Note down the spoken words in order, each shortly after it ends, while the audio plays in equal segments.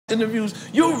interviews,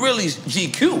 you're really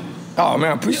GQ. Oh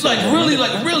man, I appreciate it.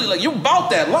 Like you about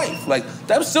that life. Like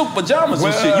them silk pajamas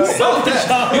and shit. You about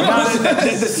that.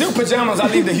 The silk pajamas, I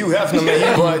leave the Hugh Hefner,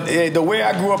 man. But the way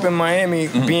I grew up in Miami,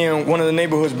 being one of the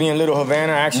neighborhoods, being Little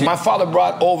Havana, actually, my father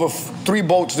brought over 3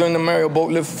 boats during the Mario boat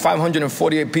lift,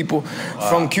 548 people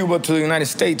from Cuba to the United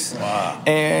States. Wow.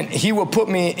 And he would put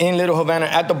me in Little Havana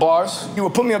at the bars. He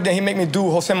would put me up there, he'd make me do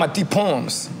Jose Marti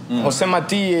poems. Jose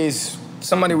Marti is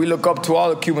somebody we look up to, all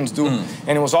the Cubans do.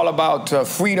 And it was all about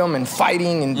freedom and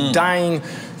fighting and dying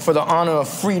for the honor of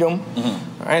freedom.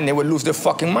 And they would lose their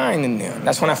fucking mind in there.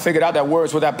 That's when I figured out that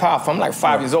words were that powerful. I'm like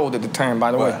 5 years old at the time,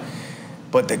 by the way.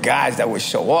 But the guys that would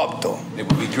show up, though. They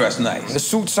would be dressed nice. The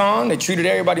suits on, they treated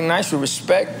everybody nice with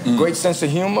respect, great sense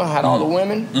of humor, had all the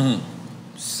women.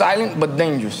 Silent but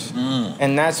dangerous.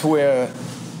 And that's where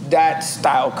that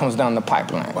style comes down the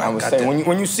pipeline, I would say.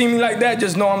 When you see me like that,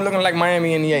 just know I'm looking like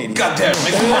Miami in the 80s. Got that.